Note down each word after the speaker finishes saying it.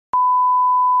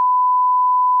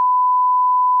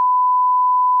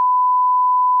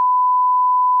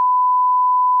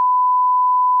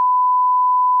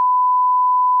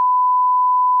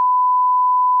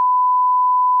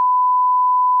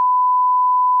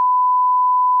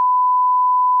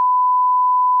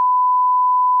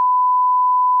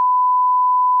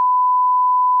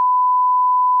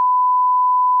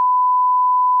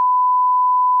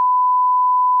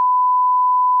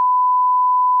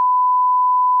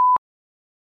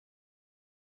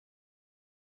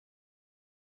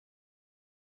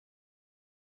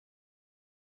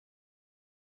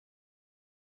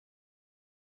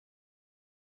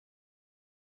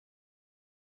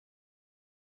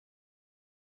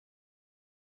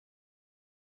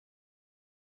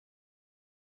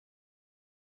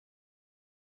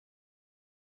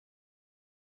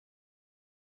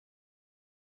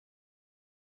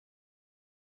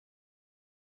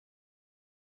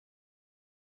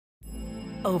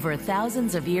Over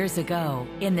thousands of years ago,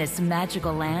 in this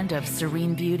magical land of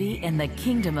serene beauty in the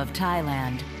Kingdom of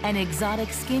Thailand, an exotic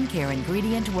skincare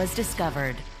ingredient was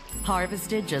discovered.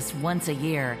 Harvested just once a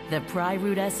year, the PRAI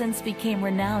root essence became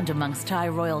renowned amongst Thai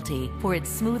royalty for its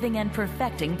smoothing and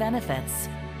perfecting benefits.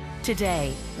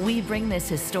 Today, we bring this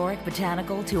historic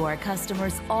botanical to our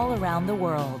customers all around the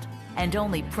world. And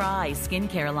only PRAI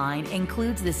skincare line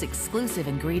includes this exclusive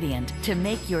ingredient to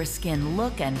make your skin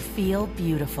look and feel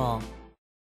beautiful.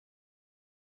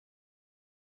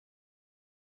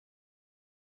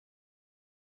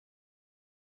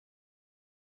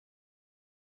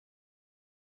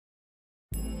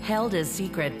 Held as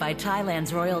secret by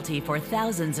Thailand's royalty for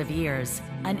thousands of years,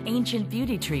 an ancient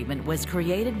beauty treatment was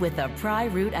created with the PRAI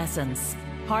root essence.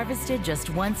 Harvested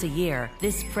just once a year,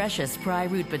 this precious PRAI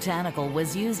root botanical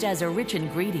was used as a rich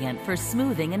ingredient for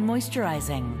smoothing and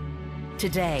moisturizing.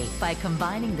 Today, by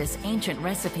combining this ancient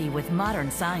recipe with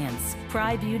modern science,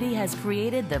 PRAI Beauty has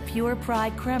created the Pure PRAI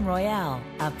Creme Royale,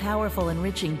 a powerful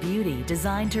enriching beauty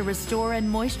designed to restore and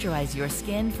moisturize your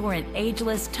skin for an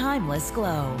ageless, timeless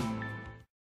glow.